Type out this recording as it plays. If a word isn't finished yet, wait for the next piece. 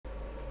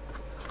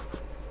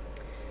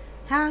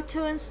How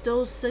to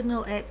install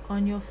Signal app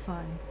on your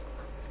phone.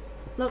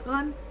 Look,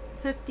 I'm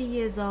 50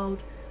 years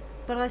old,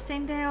 but I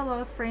seem to have a lot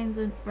of friends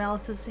and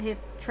relatives who have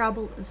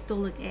trouble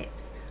installing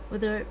apps,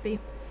 whether it be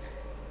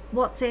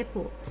WhatsApp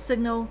or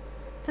Signal.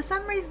 For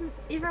some reason,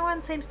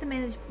 everyone seems to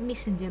manage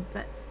Messenger,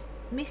 but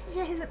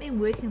Messenger hasn't been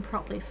working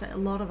properly for a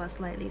lot of us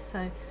lately,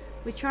 so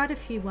we tried a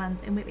few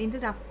ones and we've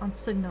ended up on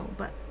Signal,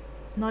 but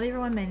not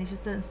everyone manages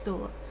to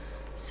install it.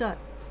 So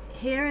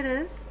here it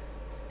is,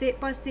 step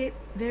by step,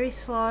 very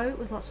slow,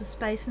 with lots of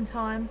space and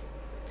time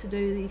to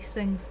do these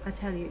things I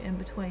tell you in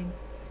between.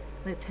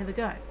 Let's have a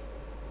go.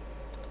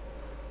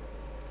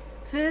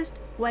 First,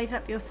 wake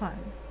up your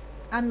phone,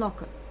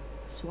 unlock it,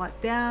 swipe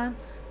down,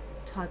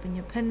 type in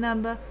your PIN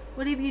number,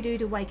 whatever you do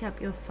to wake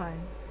up your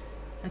phone.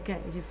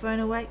 Okay, is your phone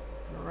awake?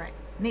 Great.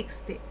 Next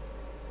step.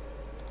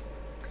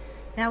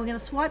 Now we're going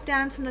to swipe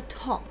down from the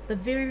top, the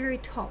very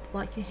top,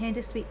 like your hand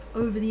has to be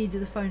over the edge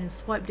of the phone and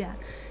swipe down.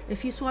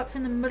 If you swipe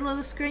from the middle of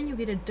the screen, you'll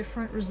get a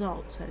different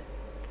result. So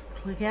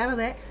click out of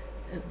that,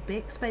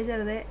 backspace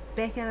out of that,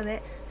 back out of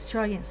that. Let's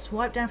try again.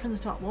 Swipe down from the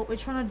top. What we're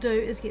trying to do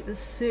is get the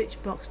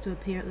search box to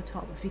appear at the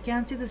top. If you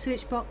can't see the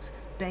search box,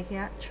 back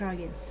out, try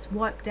again.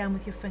 Swipe down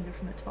with your finger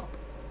from the top.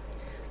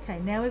 Okay,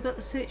 now we've got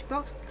the search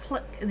box.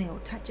 Click in there or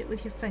touch it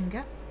with your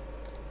finger.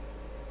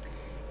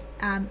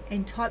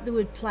 And type the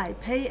word play,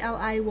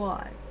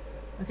 P-L-A-Y.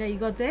 Okay, you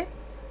got that?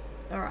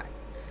 Alright.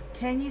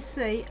 Can you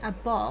see a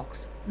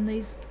box in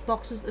these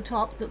boxes at the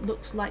top that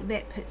looks like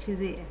that picture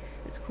there?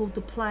 It's called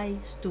the Play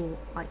Store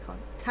icon.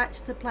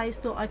 Touch the Play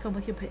Store icon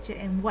with your picture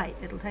and wait.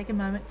 It'll take a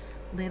moment.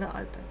 Let it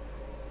open.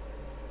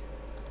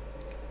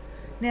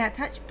 Now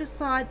touch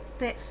beside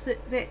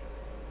that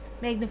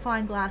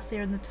magnifying glass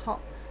there in the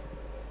top.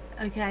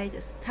 Okay,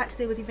 just touch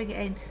there with your finger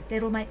and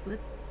that'll make the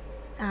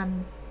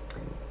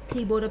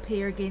keyboard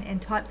appear again,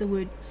 and type the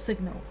word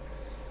Signal,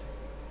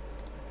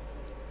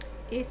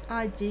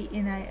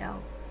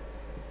 S-I-G-N-A-L.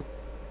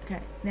 Okay,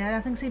 now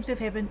nothing seems to have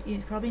happened.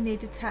 You probably need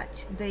to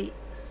touch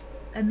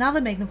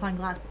another magnifying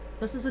glass.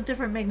 This is a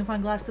different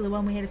magnifying glass to the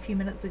one we had a few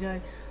minutes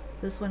ago.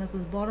 This one is on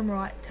the bottom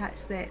right.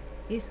 Touch that,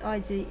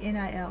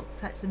 S-I-G-N-A-L.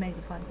 touch the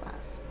magnifying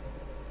glass.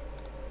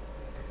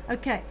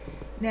 Okay,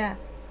 now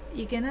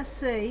you're gonna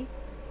see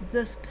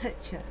this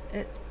picture.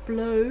 It's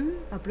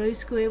blue, a blue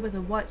square with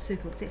a white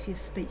circle. It's actually a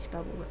speech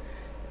bubble. But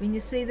when you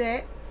see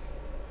that,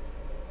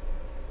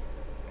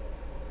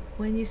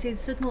 when you see the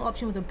Signal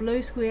option with a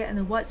blue square and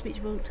the white speech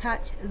bubble,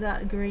 touch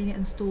the green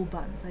install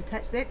button. So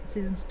touch that, it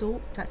says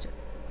install, touch it.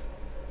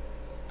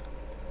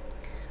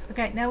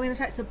 Okay, now we're going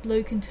to touch the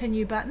blue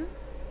continue button,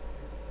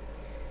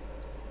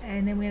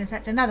 and then we're going to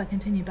touch another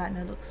continue button.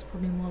 It looks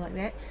probably more like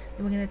that.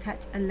 Then we're going to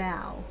touch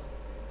allow.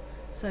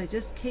 So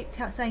just keep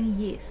saying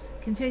yes,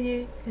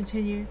 continue,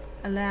 continue,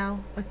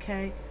 allow,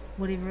 okay,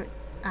 whatever it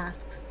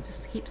asks,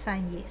 just keep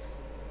saying yes.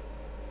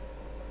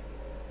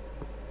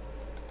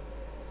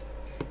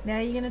 Now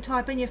you're going to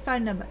type in your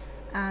phone number.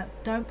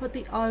 Don't put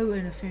the O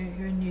in if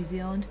you're in New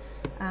Zealand.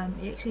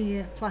 You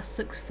actually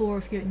 +64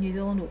 if you're in New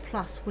Zealand, or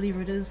plus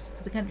whatever it is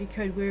for the country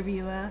code wherever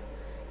you are.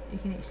 You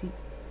can actually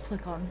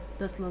click on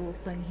this little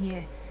thing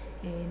here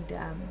and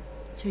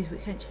choose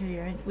which country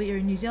you're in. Where you're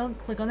in New Zealand,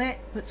 click on that,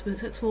 put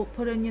 64,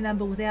 put in your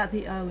number without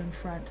the O in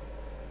front.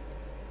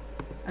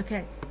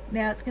 Okay,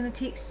 now it's going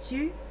to text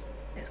you,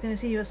 it's going to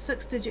send you a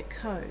 6-digit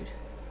code.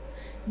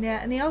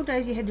 Now in the old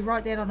days you had to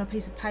write that on a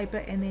piece of paper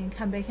and then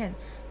come back in,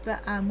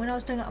 but when I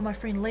was doing it on my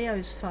friend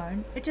Leo's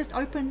phone, it just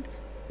opened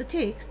the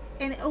text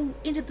and it all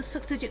entered the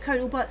 6-digit code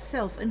all by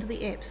itself into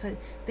the app. So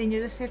then you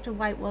just have to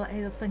wait while it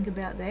has a think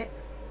about that.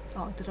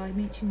 Oh, did I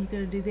mention you got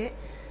to do that?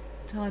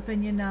 Type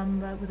in your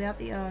number without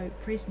the O,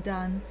 press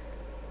done,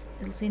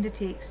 it'll send a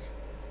text,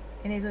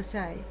 and as I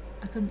say,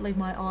 I couldn't believe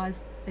my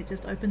eyes, it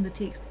just opened the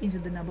text,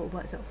 entered the number all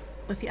by itself.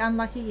 If you're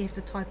unlucky, you have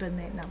to type in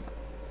that number.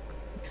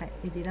 Okay,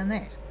 have you done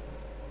that?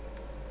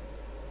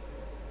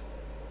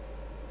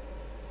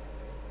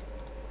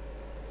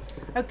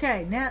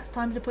 Okay, now it's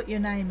time to put your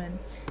name in.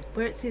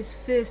 Where it says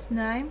first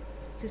name,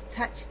 just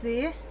touch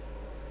there,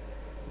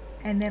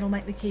 and that'll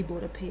make the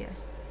keyboard appear.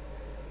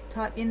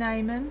 Type your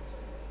name in.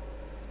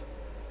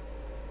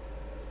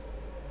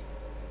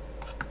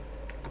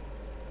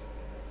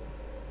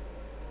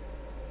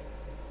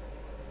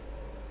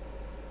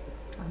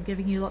 I'm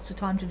giving you lots of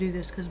time to do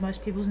this because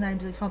most people's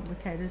names are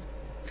complicated,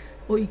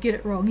 or you get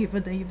it wrong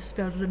even though you've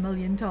spelled it a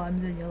million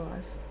times in your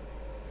life.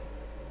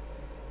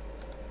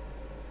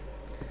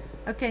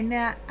 Okay,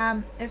 now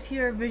if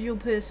you're a visual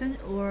person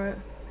or a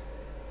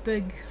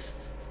big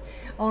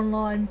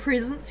online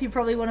presence, you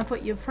probably want to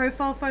put your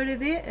profile photo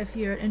there. If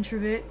you're an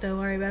introvert, don't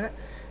worry about it.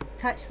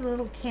 Touch the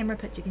little camera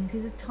picture. Can you see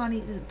there's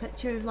a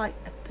picture of like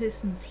a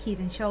person's head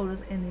and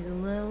shoulders, and there's a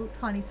little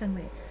tiny thing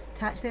there.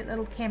 Touch that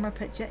little camera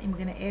picture and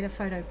we're going to add a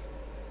photo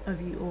of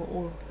you,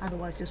 or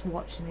otherwise just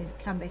watch and then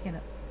come back in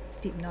at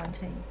step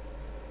 19.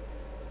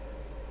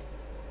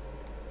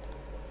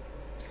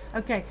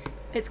 Okay,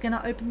 it's going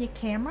to open your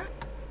camera.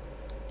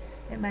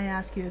 it may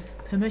ask you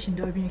permission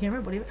to open your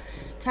camera, whatever.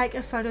 Take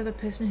a photo of the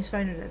person whose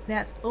phone it is.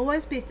 Now it's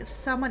always best if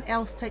someone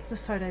else takes the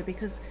photo,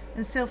 because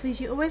in selfies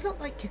you always look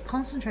like you're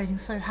concentrating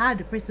so hard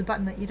to press the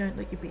button that you don't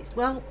look your best.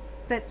 Well,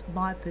 that's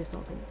my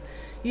personal opinion.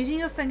 Using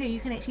your finger you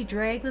can actually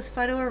drag this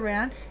photo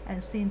around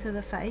and center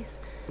the face,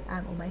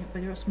 or make it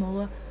bigger or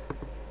smaller.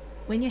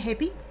 When you're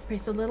happy,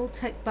 press the little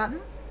tick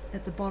button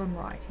at the bottom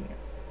right here.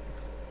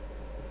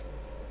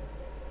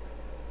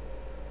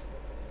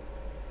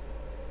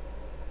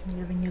 I'm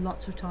giving you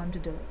lots of time to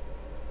do it.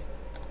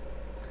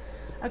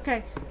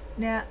 Okay,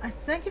 now I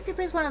think if you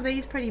press one of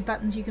these pretty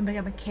buttons you can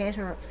become a cat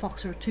or a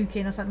fox or a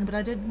toucan or something, but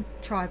I didn't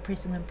try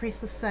pressing them. Press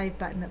the save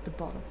button at the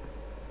bottom.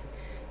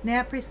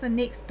 Now press the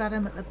next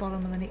button at the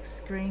bottom of the next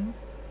screen.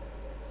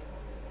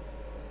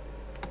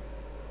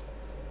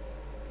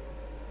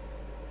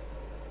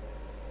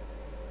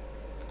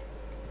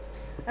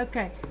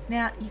 Okay,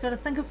 now you've got to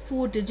think of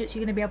 4 digits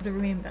you're going to be able to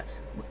remember,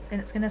 and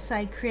it's going to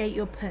say create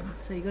your PIN,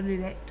 so you've got to do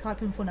that.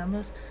 Type in 4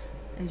 numbers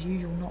as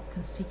usual, not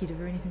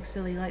consecutive or anything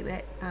silly like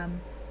that,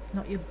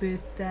 not your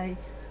birthday.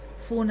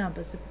 4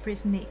 numbers, so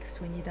press next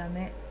when you've done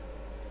that.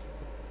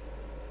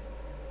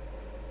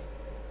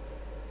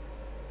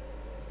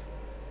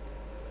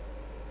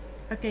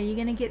 Okay, you're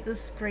going to get this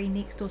screen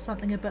next or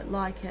something a bit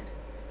like it.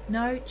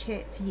 No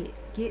chats yet.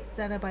 Get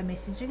started by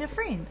messaging a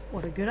friend.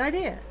 What a good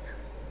idea.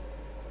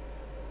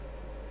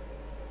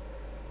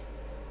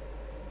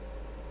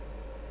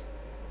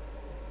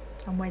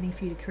 I'm waiting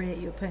for you to create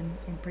your PIN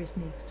and press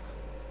next.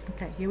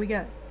 Okay, here we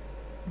go.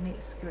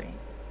 Next screen.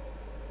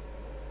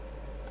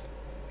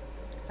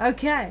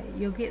 Okay,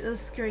 you'll get this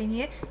screen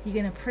here. You're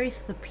going to press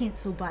the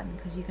pencil button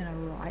because you're going to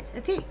write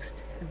a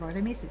text and write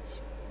a message.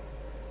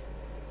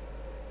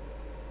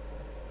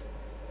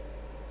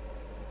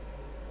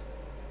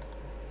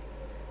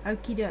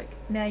 Okie doke.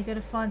 Now you've got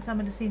to find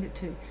someone to send it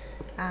to.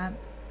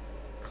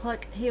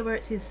 Click here where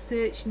it says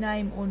search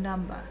name or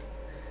number.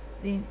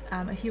 Then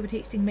if you were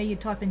texting me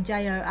you'd type in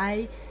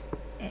JOA,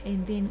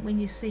 and then when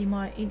you see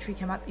my entry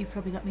come up you've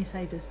probably got me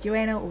saved as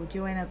Joanna or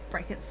Joanna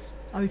brackets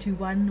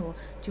 021 or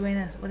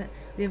Joanna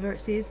whatever it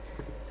says.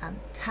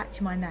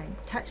 Touch my name.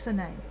 Touch the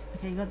name.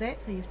 Okay, you got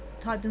that? So you've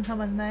typed in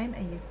someone's name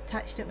and you've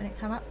touched it when it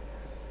come up.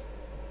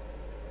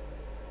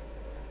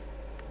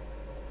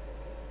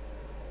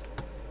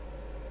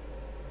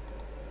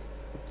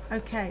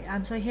 Okay,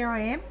 so here I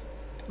am.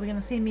 We're going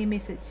to send me a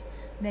message.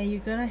 Now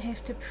you're going to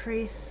have to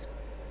press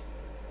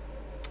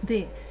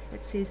there.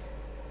 It says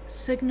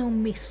signal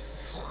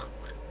mess.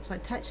 So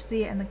touch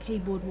there and the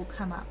keyboard will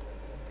come up.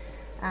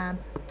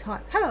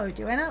 Type hello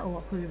Joanna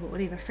or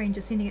whatever friend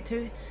you're sending it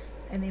to,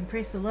 and then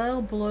press the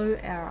little blue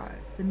arrow.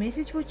 The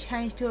message will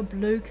change to a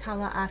blue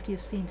colour after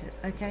you've sent it.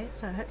 Okay,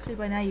 so hopefully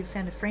by now you've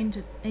found a friend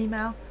to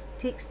email,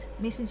 text,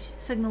 message,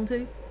 signal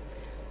to.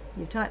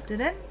 You've typed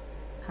it in.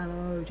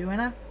 Hello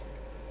Joanna.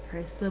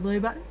 Press the blue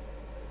button.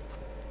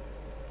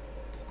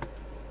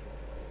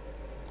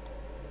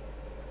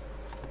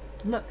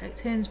 Look, it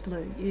turns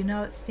blue. You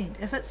know it's sent.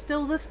 If it's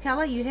still this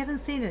colour, you haven't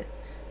sent it.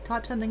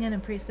 Type something in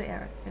and press the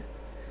arrow.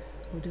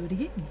 We'll do it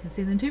again. You can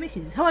send them 2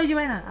 messages. Hello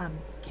Joanna,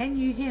 can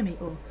you hear me?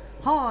 Or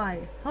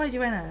hi, hello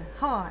Joanna,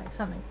 hi,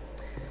 something.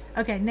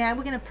 Okay, now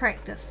we're going to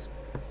practice.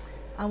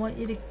 I want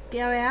you to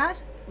go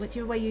out,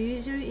 whichever way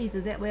you do,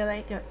 either that way or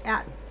that, go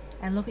out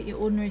and look at your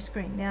ordinary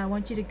screen. Now I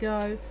want you to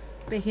go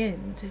back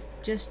in to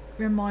just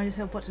remind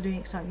yourself what to do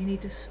next time. You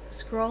need to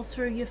scroll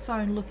through your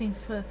phone looking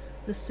for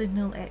the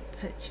Signal app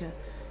picture.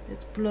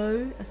 It's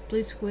blue, a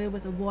blue square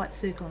with a white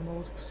circle, and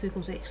all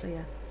circles actually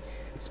a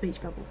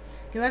speech bubble.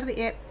 Go out of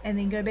the app and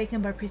then go back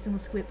in by pressing the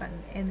square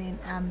button, and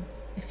then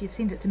if you've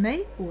sent it to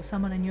me or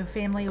someone in your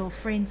family or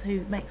friends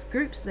who makes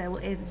groups, they will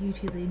add you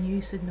to the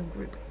new Signal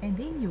group, and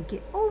then you'll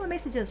get all the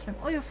messages from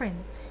all your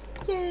friends.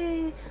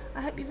 Yay!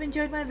 I hope you've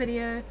enjoyed my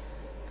video.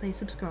 Please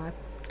subscribe.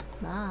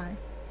 Bye.